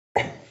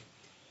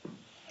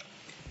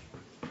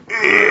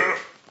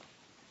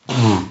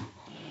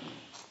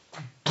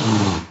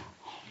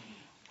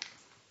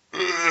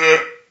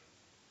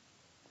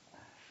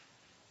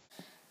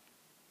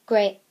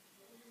Great.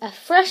 A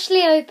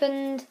freshly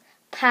opened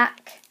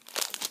pack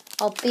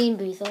of Bean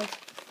Boozled.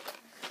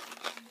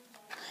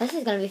 This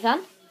is going to be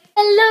fun.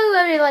 Hello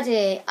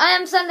everybody, I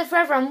am Sander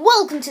Forever and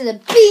welcome to the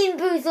Bean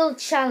Boozled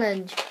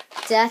Challenge.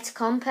 Dare to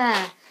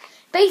compare.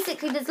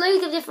 Basically there's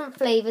loads of different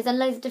flavours and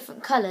loads of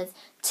different colours.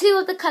 Two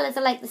of the colours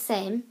are like the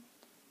same,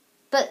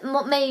 but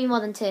maybe more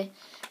than two.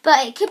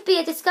 But it could be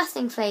a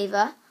disgusting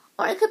flavour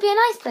or it could be a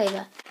nice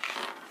flavour.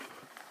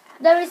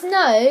 There is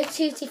no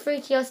Tutti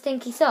Frutti or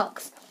Stinky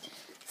Socks.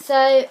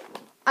 So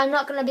I'm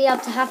not going to be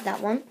able to have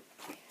that one,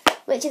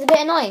 which is a bit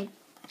annoying.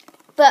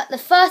 But the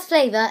first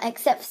flavour,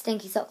 except for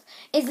Stinky Socks,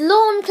 is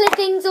lawn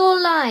clippings or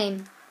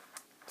lime.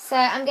 So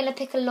I'm going to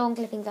pick a lawn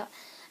clippings up.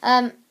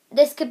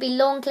 This could be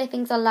lawn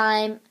clippings or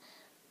lime.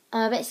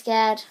 I'm a bit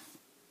scared.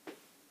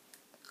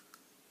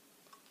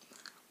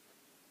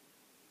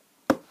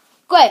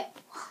 Great.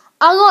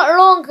 I got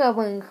lawn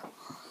clippings.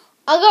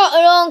 I got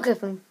lawn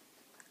clippings.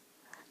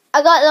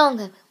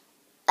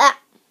 Ah.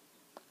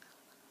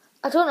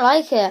 I don't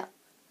like it.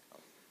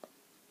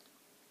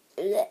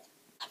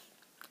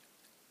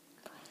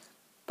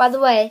 By the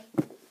way,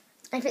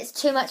 if it's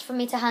too much for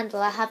me to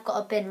handle, I have got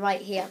a bin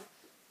right here.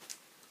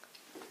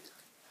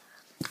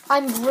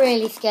 I'm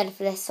really scared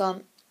for this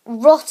one.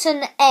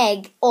 Rotten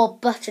egg or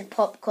buttered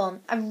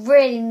popcorn. I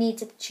really need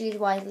to choose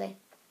wisely.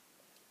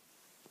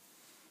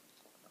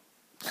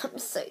 I'm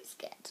so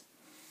scared.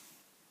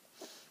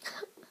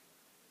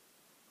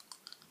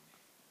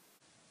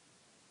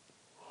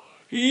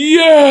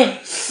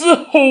 Yes!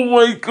 Oh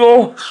my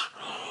gosh!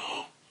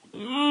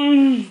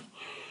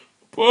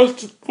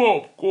 Buttered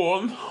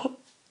popcorn.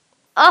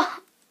 Oh,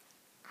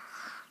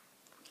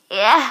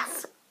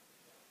 yes.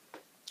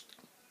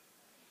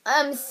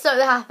 I'm so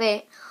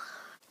happy.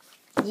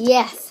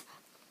 Yes.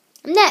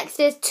 Next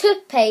is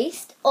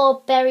toothpaste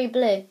or berry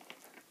blue.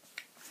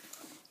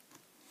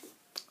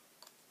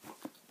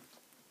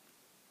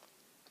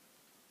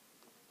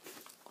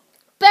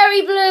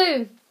 Berry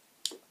blue.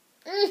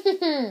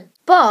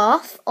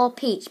 Bath or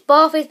peach.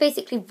 Bath is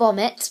basically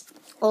vomit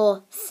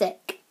or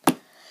sick.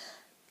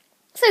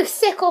 So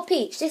sick or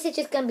peach. This is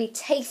just going to be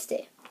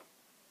tasty.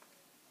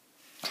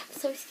 I'm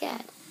so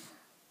scared.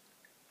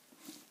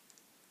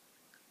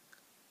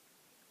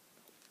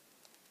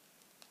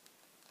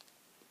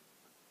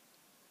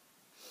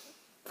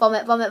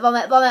 Vomit, vomit,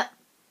 vomit, vomit.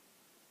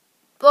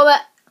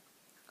 Vomit.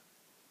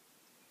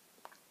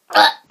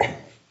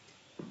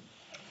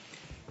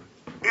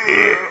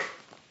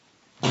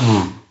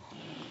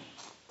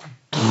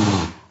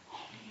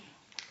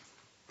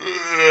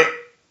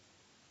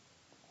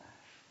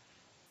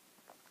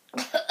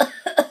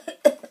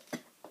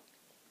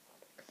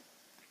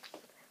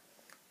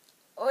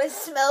 Oh, it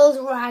smells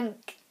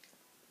rank.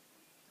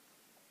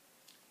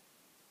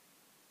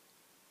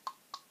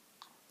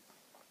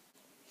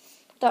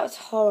 That's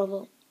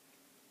horrible.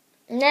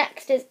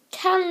 Next is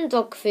canned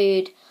dog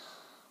food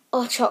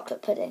or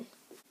chocolate pudding.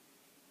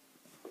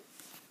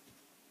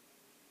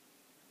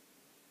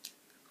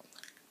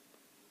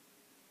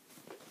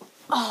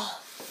 Oh,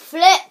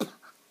 flip!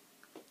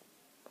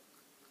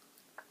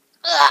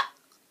 Ugh.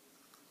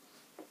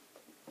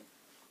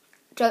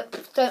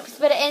 Don't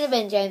spit it in the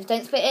bin, James.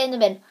 Don't spit it in the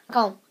bin.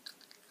 Come on.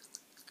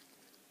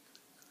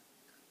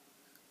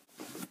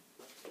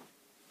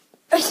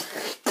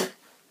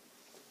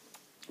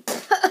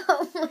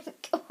 Oh my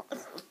god.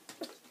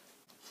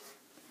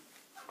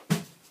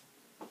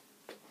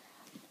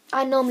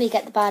 I normally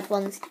get the bad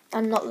ones.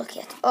 I'm not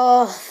lucky at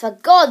all. Oh, for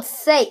God's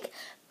sake.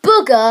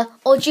 Booger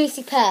or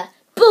juicy pear?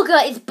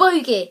 Booger is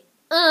bogey.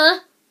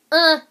 Oh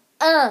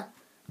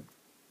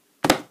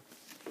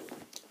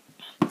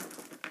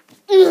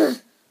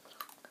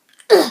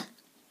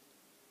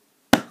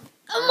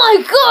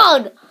my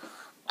god!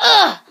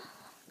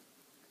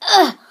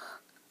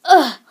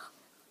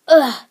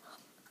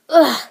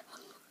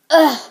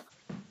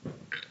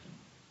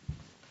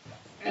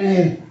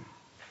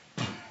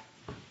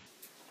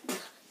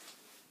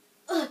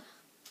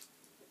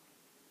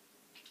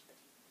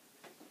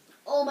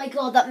 Oh my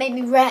god, that made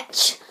me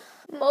retch.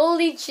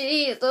 Moldy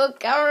cheese or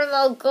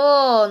caramel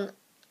corn.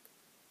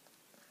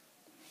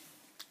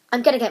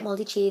 I'm gonna get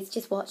moldy cheese,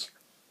 just watch.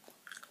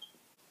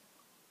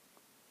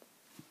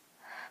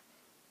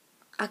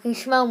 I can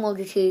smell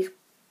moldy cheese.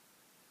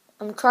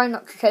 I'm trying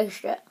not to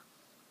taste it.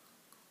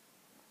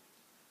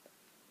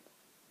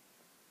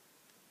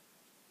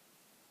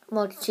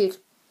 Moldy cheese.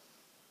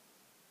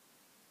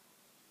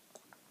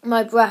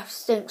 My breath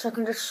stinks, I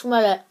can just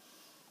smell it.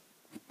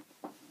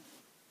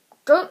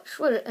 Don't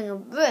put it in a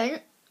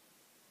bin.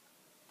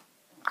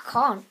 I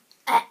can't.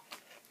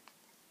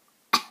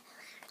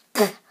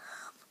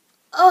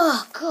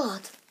 Oh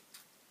god.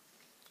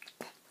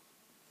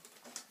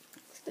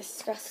 It's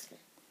disgusting.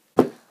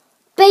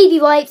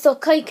 Baby wipes or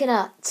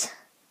coconut?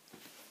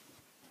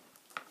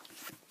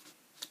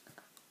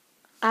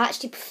 I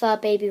actually prefer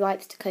baby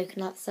wipes to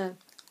coconut, so.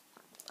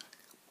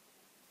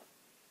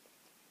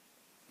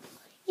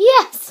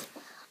 Yes!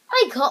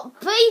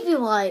 got baby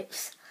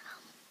wipes.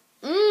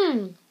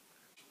 Time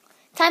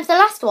for the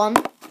last one.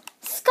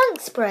 Skunk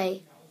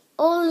spray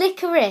or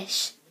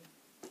licorice.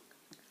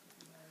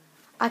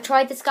 I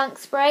tried the skunk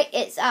spray.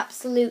 It's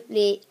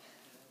absolutely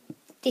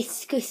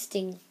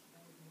disgusting.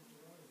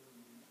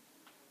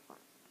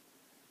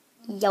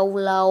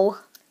 YOLO.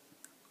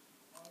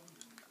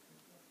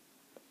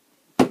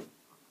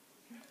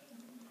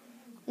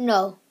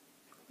 No.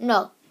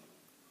 No.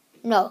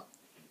 No.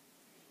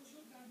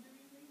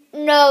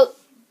 No.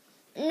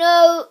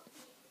 No.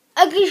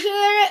 I can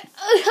hear it.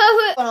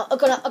 I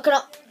cannot.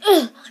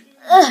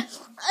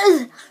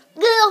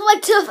 Get off my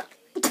tooth.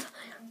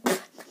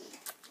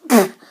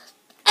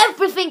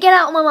 Everything get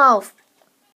out of my mouth.